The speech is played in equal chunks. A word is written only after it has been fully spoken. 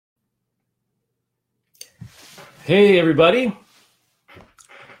Hey, everybody.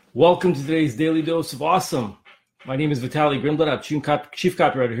 Welcome to today's Daily Dose of Awesome. My name is Vitaly Grimblad. I'm Chief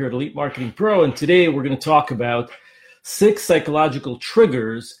Copywriter here at Elite Marketing Pro, and today we're going to talk about 6 psychological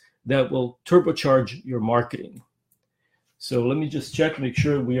triggers that will turbocharge your marketing. So let me just check, make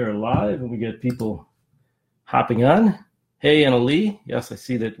sure we are live and we get people hopping on. Hey, Anna Lee. Yes, I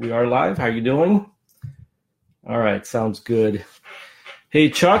see that we are live. How are you doing? All right, sounds good. Hey,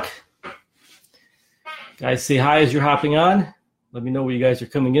 Chuck. Guys, say hi as you're hopping on. Let me know where you guys are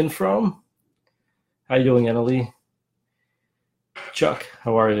coming in from. How you doing, Annalie? Chuck,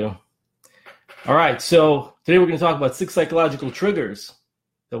 how are you? All right, so today we're going to talk about 6 psychological triggers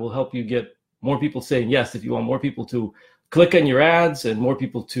that will help you get more people saying yes. If you want more people to click on your ads and more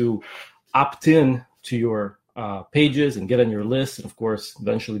people to opt in to your pages and get on your list, and of course,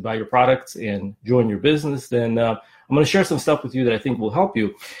 eventually buy your products and join your business, then I'm going to share some stuff with you that I think will help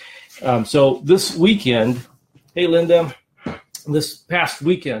you. So this weekend, hey, Linda, this past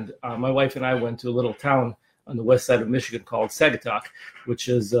weekend, my wife and I went to a little town on the west side of Michigan called Sagatuck, which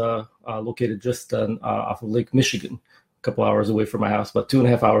is located just off of Lake Michigan, a couple hours away from my house, about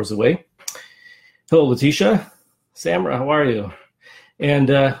 2.5 hours away. Hello, Letitia. Samra, how are you? And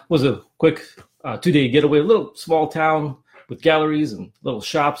it was a quick 2-day getaway, a little small town with galleries and little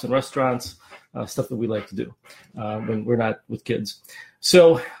shops and restaurants, stuff that we like to do when we're not with kids.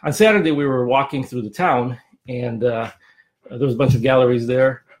 So on Saturday, we were walking through the town, and there was a bunch of galleries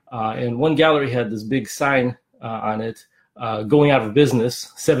there. And one gallery had this big sign on it, going out of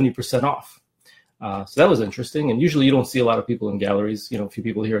business, 70% off. So that was interesting. And usually you don't see a lot of people in galleries, a few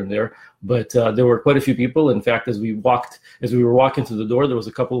people here and there. But there were quite a few people. In fact, as we were walking through the door, there was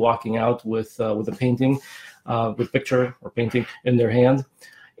a couple walking out with a painting, with picture or painting in their hand.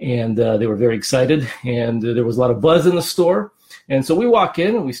 And they were very excited. And there was a lot of buzz in the store. And so we walk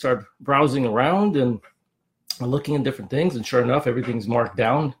in and we start browsing around and looking at different things. And sure enough, everything's marked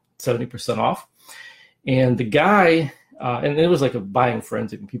down, 70% off. And the guy, and it was like a buying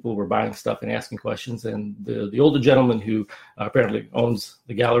frenzy. People were buying stuff and asking questions. And the older gentleman who apparently owns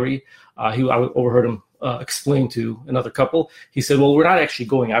the gallery, I overheard him explain to another couple. He said, well, we're not actually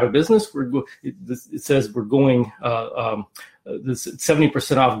going out of business. It says we're going, this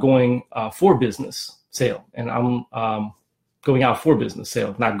 70% off going for business sale. And I'm going out for business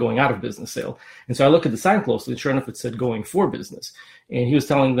sale, not going out of business sale. And so I look at the sign closely, and sure enough, it said going for business. And he was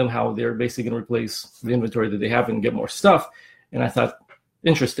telling them how they're basically going to replace the inventory that they have and get more stuff. And I thought,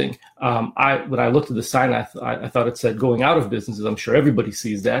 interesting. When I looked at the sign, I thought it said going out of business. I'm sure everybody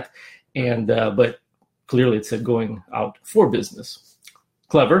sees that. And but clearly it said going out for business.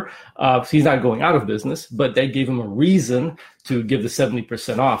 Clever. He's not going out of business, but that gave him a reason to give the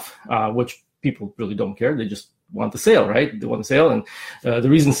 70% off, which people really don't care. They just want the sale, right? They want the sale, and the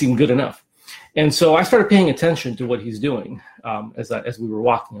reason seemed good enough. And so I started paying attention to what he's doing as we were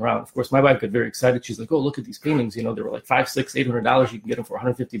walking around. Of course, my wife got very excited. She's like, "Oh, look at these paintings! They were like $500, $600, $800. You can get them for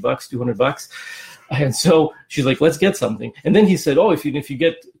 $150, $200." And so she's like, "Let's get something." And then he said, "Oh, if you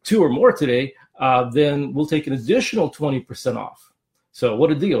get 2 or more today, then we'll take an additional 20% off." So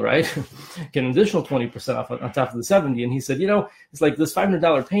what a deal, right? Get an additional 20% off on top of the 70. And he said, it's like this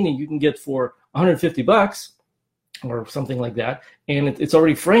 $500 painting you can get for $150. Or something like that, and it's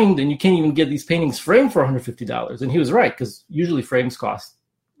already framed, and you can't even get these paintings framed for $150. And he was right, because usually frames cost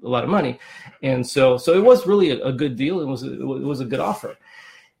a lot of money, and so it was really a good deal. It was a good offer,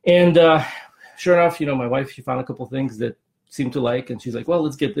 and sure enough, my wife, she found a couple things that seemed to like, and she's like, "Well,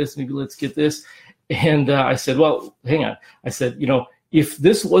 let's get this. Maybe let's get this." And I said, "Well, hang on." I said, if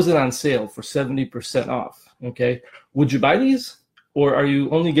this wasn't on sale for 70% off, okay, would you buy these, or are you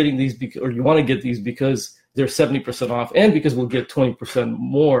only getting these or you want to get these because they're 70% off, and because we'll get 20%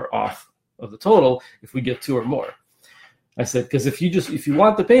 more off of the total if we get 2 or more? I said, because if you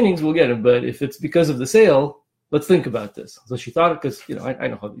want the paintings, we'll get them. But if it's because of the sale, let's think about this. So she thought, because I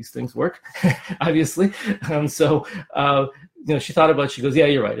know how these things work, obviously. She thought about it. She goes, "Yeah,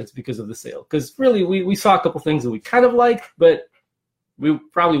 you're right. It's because of the sale." Because really, we saw a couple things that we kind of liked, but we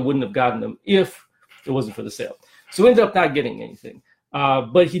probably wouldn't have gotten them if it wasn't for the sale. So we ended up not getting anything.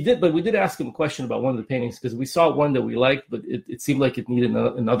 But we did ask him a question about one of the paintings, because we saw one that we liked, but it seemed like it needed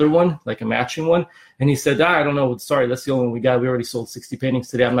another one, like a matching one. And he said, "I don't know. Sorry, that's the only one we got. We already sold 60 paintings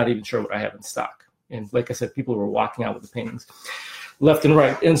today. I'm not even sure what I have in stock." And like I said, people were walking out with the paintings left and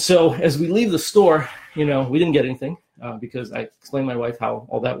right. And so as we leave the store, we didn't get anything because I explained to my wife how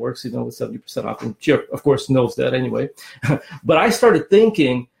all that works, with 70% off. And she, of course, knows that anyway. But I started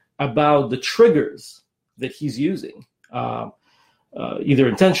thinking about the triggers that he's using. Either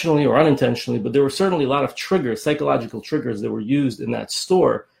intentionally or unintentionally, but there were certainly a lot of triggers, psychological triggers that were used in that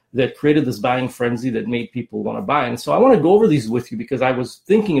store that created this buying frenzy that made people want to buy. And so I want to go over these with you because I was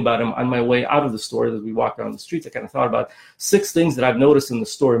thinking about them on my way out of the store as we walked down the streets. I kind of thought about 6 things that I've noticed in the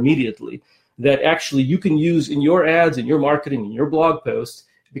store immediately that actually you can use in your ads, in your marketing, in your blog post,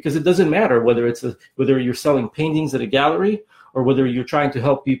 because it doesn't matter whether whether you're selling paintings at a gallery or whether you're trying to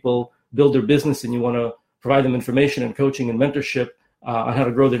help people build their business and you want to provide them information and coaching and mentorship on how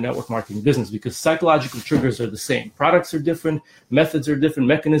to grow their network marketing business, because psychological triggers are the same. Products are different, methods are different,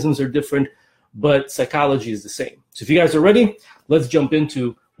 mechanisms are different, but psychology is the same. So if you guys are ready, let's jump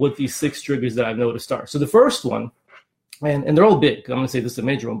into what these 6 triggers that I've noticed are. So the first one, and they're all big. I'm going to say this is a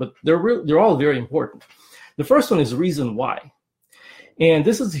major one, but they're all very important. The first one is reason why. And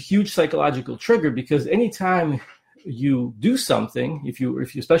this is a huge psychological trigger because anytime you do something,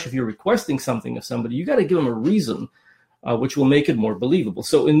 especially if you're requesting something of somebody, you got to give them a reason, which will make it more believable.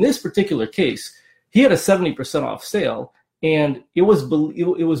 So in this particular case, he had a 70% off sale, and it was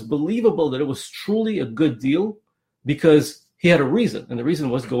believable that it was truly a good deal because he had a reason, and the reason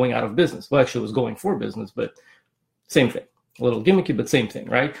was going out of business. Well, actually, it was going for business, but same thing. A little gimmicky, but same thing,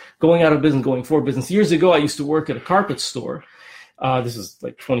 right? Going out of business, going for business. Years ago, I used to work at a carpet store. This is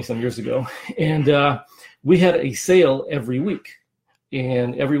like 20-some years ago, and we had a sale every week,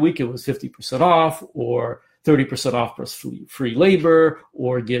 and every week it was 50% off or 30% off plus free labor,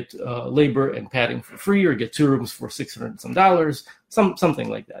 or get labor and padding for free, or get 2 rooms for $600 some, something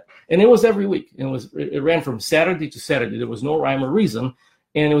like that. And it was every week. And it ran from Saturday to Saturday. There was no rhyme or reason.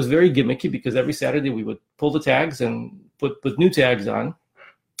 And it was very gimmicky because every Saturday we would pull the tags and put new tags on.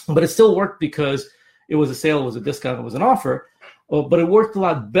 But it still worked because it was a sale, it was a discount, it was an offer. But it worked a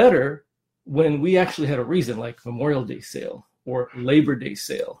lot better when we actually had a reason, like Memorial Day sale or Labor Day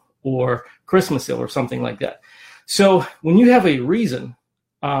sale or Christmas sale or something like that. So when you have a reason,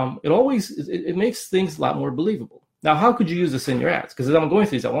 it makes things a lot more believable. Now, how could you use this in your ads? Because as I'm going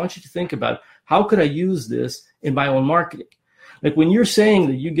through these, I want you to think about how could I use this in my own marketing? Like when you're saying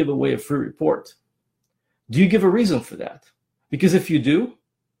that you give away a free report, do you give a reason for that? Because if you do,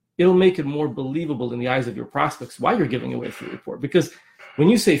 it'll make it more believable in the eyes of your prospects why you're giving away a free report. Because when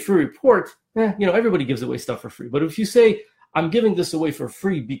you say free report, everybody gives away stuff for free. But if you say, I'm giving this away for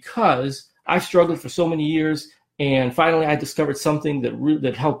free because I've struggled for so many years, and finally I discovered something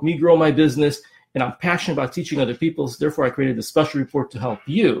that helped me grow my business, and I'm passionate about teaching other people, so therefore I created this special report to help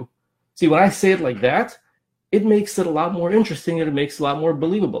you. See, when I say it like that, it makes it a lot more interesting, and it makes it a lot more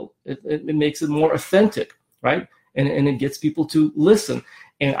believable. It makes it more authentic, right? And it gets people to listen.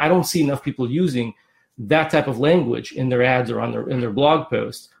 And I don't see enough people using that type of language in their ads or in their blog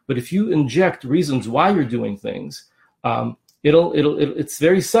posts. But if you inject reasons why you're doing things, it's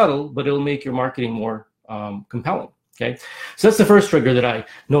very subtle, but it'll make your marketing more compelling. Okay, so that's the first trigger that I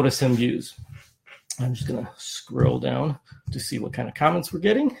noticed him use. I'm just gonna scroll down to see what kind of comments we're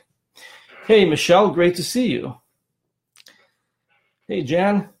getting. Hey, Michelle, great to see you. Hey,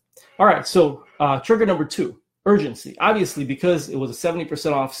 Jan. All right, so trigger number 2, urgency. Obviously, because it was a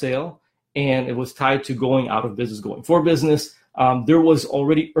 70% off sale and it was tied to going out of business, going for business, there was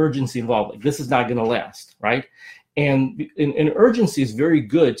already urgency involved. Like, this is not going to last, right? And urgency is very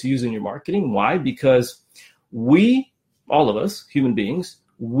good to use in your marketing. Why? Because we, all of us, human beings,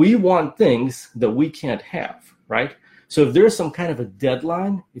 we want things that we can't have, right? So if there's some kind of a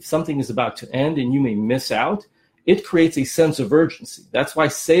deadline, if something is about to end and you may miss out, it creates a sense of urgency. That's why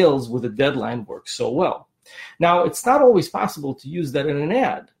sales with a deadline works so well. Now, it's not always possible to use that in an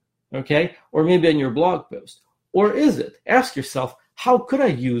ad, okay? Or maybe in your blog post. Or is it? Ask yourself, how could I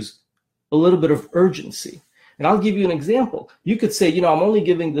use a little bit of urgency? And I'll give you an example. You could say, I'm only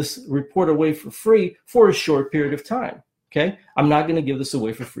giving this report away for free for a short period of time, okay? I'm not going to give this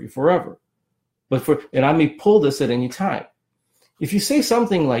away for free forever. And I may pull this at any time. If you say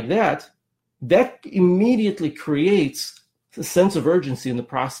something like that, that immediately creates a sense of urgency in the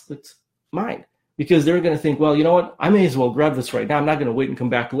prospect's mind, because they're going to think, well, you know what? I may as well grab this right now. I'm not going to wait and come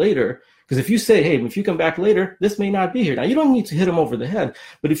back later. Because if you say, hey, if you come back later, this may not be here. Now, you don't need to hit them over the head.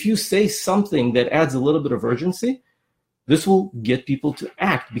 But if you say something that adds a little bit of urgency, this will get people to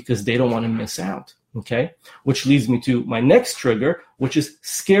act because they don't want to miss out. Okay, which leads me to my next trigger, which is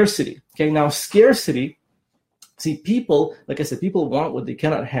scarcity. Okay, now scarcity, see, people, like I said, people want what they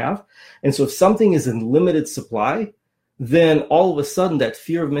cannot have. And so if something is in limited supply, then all of a sudden that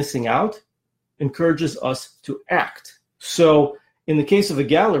fear of missing out encourages us to act. So in the case of a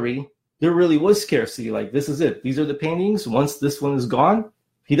gallery, there really was scarcity. Like, this is it. These are the paintings. Once this one is gone,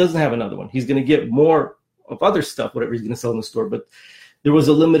 he doesn't have another one. He's going to get more of other stuff, whatever he's going to sell in the store. But there was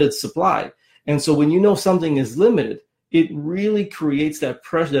a limited supply. And so when you know something is limited, it really creates that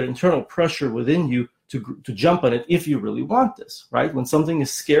pressure, that internal pressure within you to jump on it if you really want this, right? When something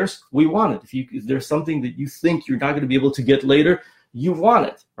is scarce, we want it. If there's something that you think you're not going to be able to get later, you want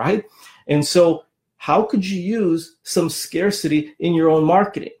it, right? And so how could you use some scarcity in your own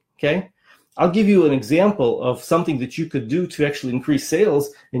marketing, okay? I'll give you an example of something that you could do to actually increase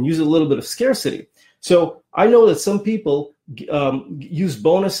sales and use a little bit of scarcity. So I know that some people use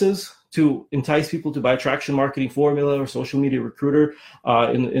bonuses to entice people to buy Traction Marketing Formula or Social Media Recruiter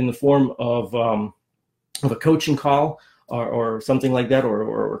in the form of a coaching call or something like that,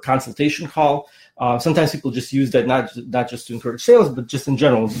 or a consultation call. Sometimes people just use that not just to encourage sales, but just in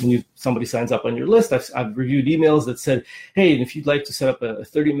general. When somebody signs up on your list, I've reviewed emails that said, hey, if you'd like to set up a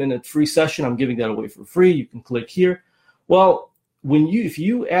 30-minute free session, I'm giving that away for free. You can click here. Well, if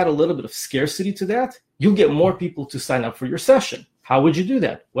you add a little bit of scarcity to that, you'll get more people to sign up for your session. How would you do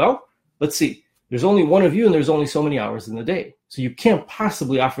that? Well, let's see. There's only one of you, and there's only so many hours in the day. So you can't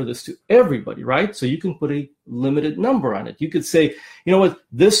possibly offer this to everybody, right? So you can put a limited number on it. You could say, you know what,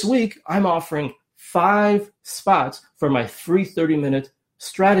 this week I'm offering 5 spots for my free 30-minute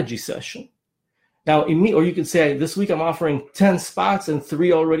strategy session. Now, or you could say, this week I'm offering 10 spots and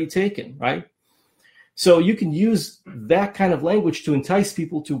 3 already taken, right? So you can use that kind of language to entice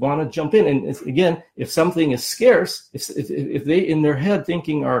people to want to jump in. And again, if something is scarce, if they in their head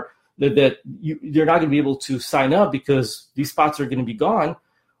thinking that you're not going to be able to sign up because these spots are going to be gone,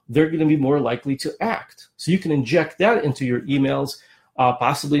 they're going to be more likely to act. So you can inject that into your emails,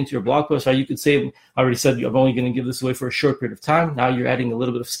 possibly into your blog post. Or you could say, I already said I'm only going to give this away for a short period of time. Now you're adding a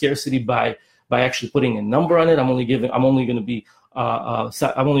little bit of scarcity by actually putting a number on it. I'm only going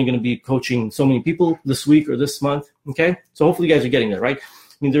to be coaching so many people this week or this month. Okay, so hopefully you guys are getting there, right? I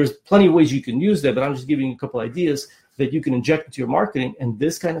mean, there's plenty of ways you can use that, but I'm just giving you a couple ideas that you can inject into your marketing, and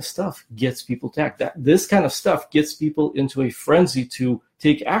this kind of stuff gets people to act. This kind of stuff gets people into a frenzy to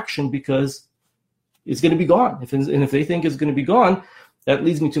take action because it's going to be gone. If they think it's going to be gone, that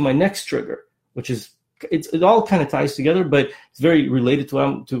leads me to my next trigger, which is it all kind of ties together, but it's very related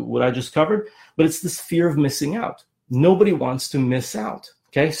to what I just covered. But it's this fear of missing out. Nobody wants to miss out.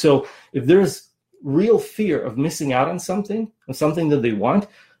 Okay, so if there's real fear of missing out on something that they want,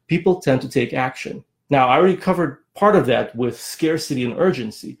 people tend to take action. Now, I already covered part of that with scarcity and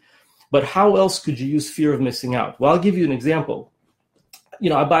urgency, but how else could you use fear of missing out? Well, I'll give you an example.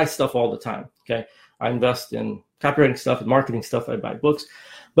 I buy stuff all the time, okay? I invest in copywriting stuff and marketing stuff. I buy books.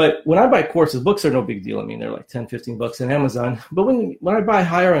 But when I buy courses, books are no big deal. I mean, they're like $10, $15 on Amazon. But when I buy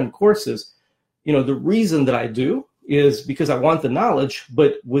higher end courses, the reason that I do is because I want the knowledge,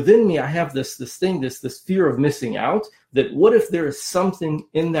 but within me, I have this fear of missing out, that what if there is something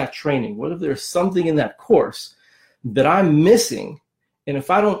in that training? What if there's something in that course that I'm missing? And if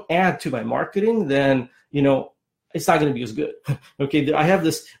I don't add to my marketing, then, it's not going to be as good. Okay, I have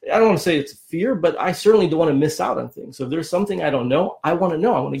this, I don't want to say it's fear, but I certainly don't want to miss out on things. So if there's something I don't know, I want to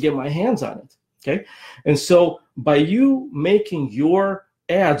know. I want to get my hands on it. Okay, and so by you making your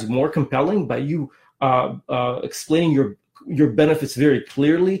ads more compelling, by you explaining your benefits very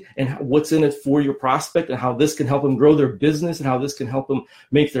clearly and what's in it for your prospect and how this can help them grow their business and how this can help them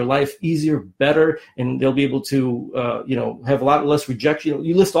make their life easier, better, and they'll be able to have a lot less rejection.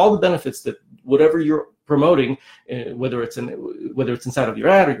 You list all the benefits that whatever you're promoting, whether it's inside of your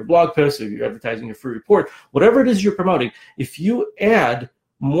ad or your blog post or you're advertising your free report, whatever it is you're promoting, if you add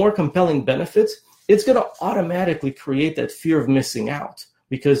more compelling benefits, it's going to automatically create that fear of missing out,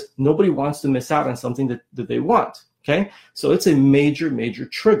 because nobody wants to miss out on something that they want, okay? So it's a major, major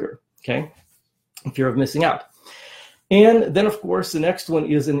trigger, okay? Fear of missing out. And then, of course, the next one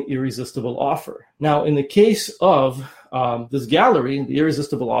is an irresistible offer. Now, in the case of this gallery, the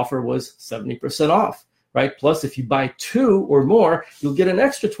irresistible offer was 70% off, right? Plus, if you buy 2 or more, you'll get an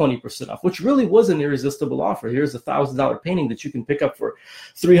extra 20% off, which really was an irresistible offer. Here's a $1,000 painting that you can pick up for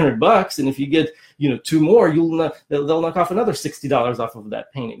 $300, and if you get 2 more, they'll knock off another $60 off of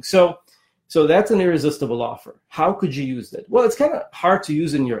that painting. So that's an irresistible offer. How could you use that? Well, it's kind of hard to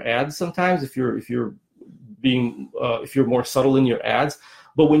use in your ads sometimes if you're more subtle in your ads.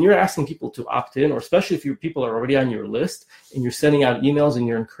 But when you're asking people to opt in, or especially if your people are already on your list and you're sending out emails and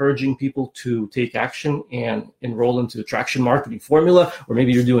you're encouraging people to take action and enroll into the Traction Marketing Formula, or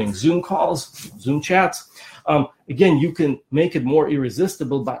maybe you're doing Zoom calls, Zoom chats, again, you can make it more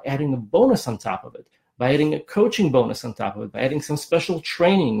irresistible by adding a bonus on top of it, by adding a coaching bonus on top of it, by adding some special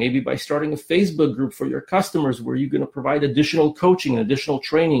training, maybe by starting a Facebook group for your customers where you're going to provide additional coaching and additional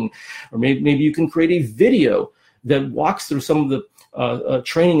training, or maybe you can create a video that walks through some of the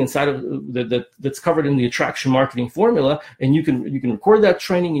training inside of that's covered in the Traction Marketing Formula, and you can record that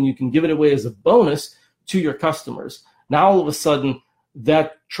training and you can give it away as a bonus to your customers. Now all of a sudden,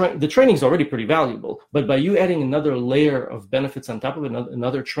 the training is already pretty valuable, but by you adding another layer of benefits on top of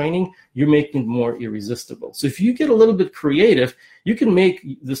another training, you're making it more irresistible. So if you get a little bit creative, you can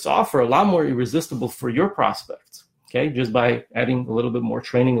make this offer a lot more irresistible for your prospects, okay, just by adding a little bit more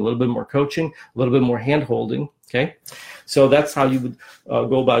training, a little bit more coaching, a little bit more hand-holding, okay? So that's how you would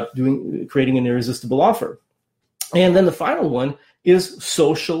go about creating an irresistible offer. And then the final one is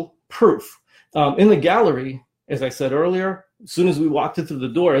social proof. In the gallery, as I said earlier, as soon as we walked in through the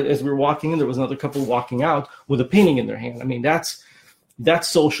door, as we were walking in, there was another couple walking out with a painting in their hand. I mean, that's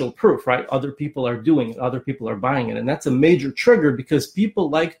social proof, right? Other people are doing it. Other people are buying it. And that's a major trigger because people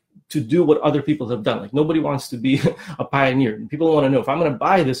like to do what other people have done. Like, nobody wants to be a pioneer. People want to know, if I'm going to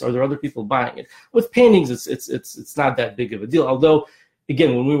buy this, are there other people buying it? With paintings, it's not that big of a deal. Although,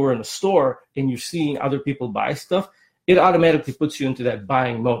 again, when we were in a store and you're seeing other people buy stuff, it automatically puts you into that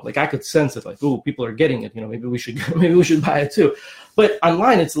buying mode. Like, I could sense it, like, oh, people are getting it. Maybe we should buy it too. But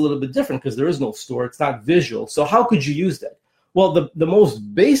online, it's a little bit different because there is no store. It's not visual. So how could you use that? Well, the most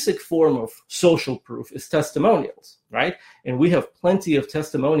basic form of social proof is testimonials, right? And we have plenty of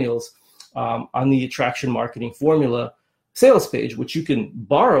testimonials on the Attraction Marketing Formula sales page, which you can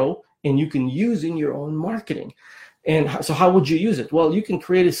borrow and you can use in your own marketing. And so how would you use it? Well, you can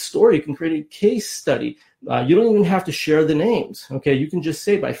create a story. You can create a case study. You don't even have to share the names, okay? You can just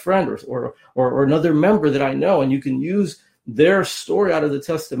say my friend or another member that I know, and you can use their story out of the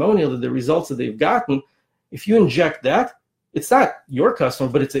testimonial, the results that they've gotten. If you inject that, it's not your customer,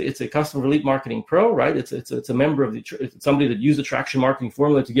 but it's a customer of Elite Marketing Pro, right? It's a member of it's somebody that used Attraction Marketing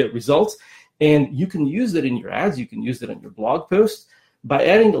Formula to get results, and you can use it in your ads. You can use it in your blog posts. By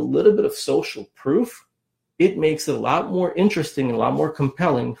adding a little bit of social proof, it makes it a lot more interesting and a lot more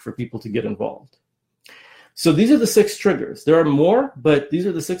compelling for people to get involved. So these are the 6 triggers. There are more, but these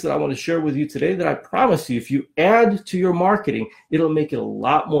are the 6 that I want to share with you today that I promise you, if you add to your marketing, it'll make it a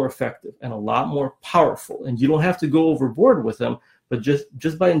lot more effective and a lot more powerful. And you don't have to go overboard with them, but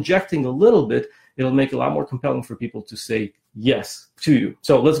just by injecting a little bit, it'll make it a lot more compelling for people to say yes to you.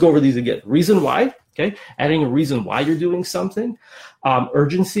 So let's go over these again. Reason why, okay? Adding a reason why you're doing something.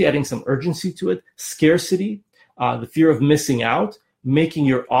 Urgency, adding some urgency to it. Scarcity, the fear of missing out. Making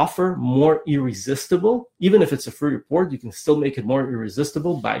your offer more irresistible. Even if it's a free report, you can still make it more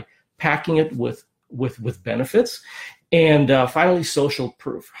irresistible by packing it with benefits. And finally, social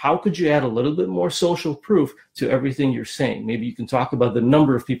proof. How could you add a little bit more social proof to everything you're saying? Maybe you can talk about the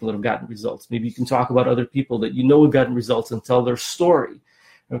number of people that have gotten results. Maybe you can talk about other people that you know have gotten results and tell their story.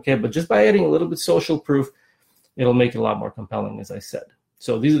 Okay, but just by adding a little bit social proof, it'll make it a lot more compelling, as I said.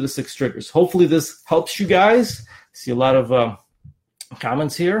 So these are the 6 triggers. Hopefully this helps you guys. I see a lot of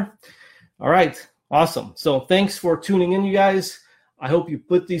comments here. All right, awesome. So thanks for tuning in, you guys. I hope you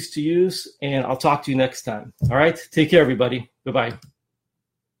put these to use, and I'll talk to you next time. All right, take care, everybody. Bye-bye.